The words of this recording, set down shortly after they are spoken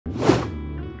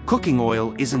Cooking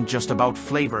oil isn't just about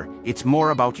flavor, it's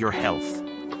more about your health.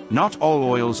 Not all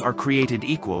oils are created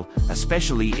equal,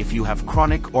 especially if you have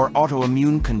chronic or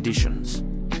autoimmune conditions.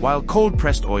 While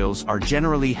cold-pressed oils are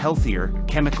generally healthier,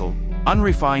 chemical,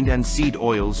 unrefined and seed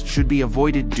oils should be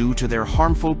avoided due to their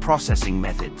harmful processing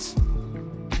methods.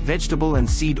 Vegetable and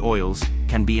seed oils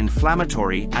can be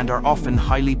inflammatory and are often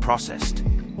highly processed.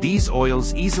 These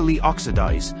oils easily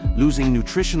oxidize, losing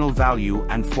nutritional value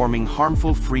and forming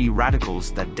harmful free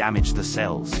radicals that damage the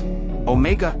cells.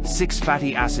 Omega-6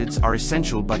 fatty acids are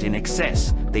essential, but in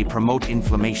excess, they promote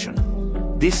inflammation.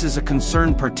 This is a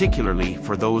concern particularly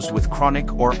for those with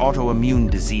chronic or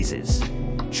autoimmune diseases.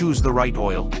 Choose the right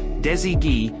oil. Desi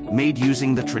ghee, made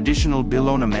using the traditional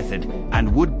bilona method,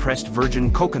 and wood-pressed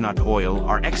virgin coconut oil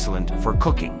are excellent for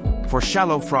cooking. For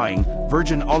shallow frying,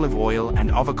 virgin olive oil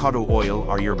and avocado oil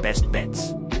are your best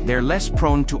bets. They're less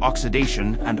prone to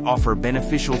oxidation and offer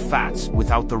beneficial fats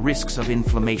without the risks of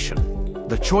inflammation.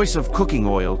 The choice of cooking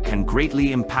oil can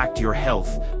greatly impact your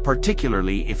health,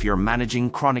 particularly if you're managing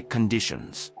chronic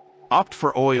conditions. Opt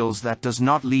for oils that does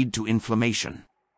not lead to inflammation.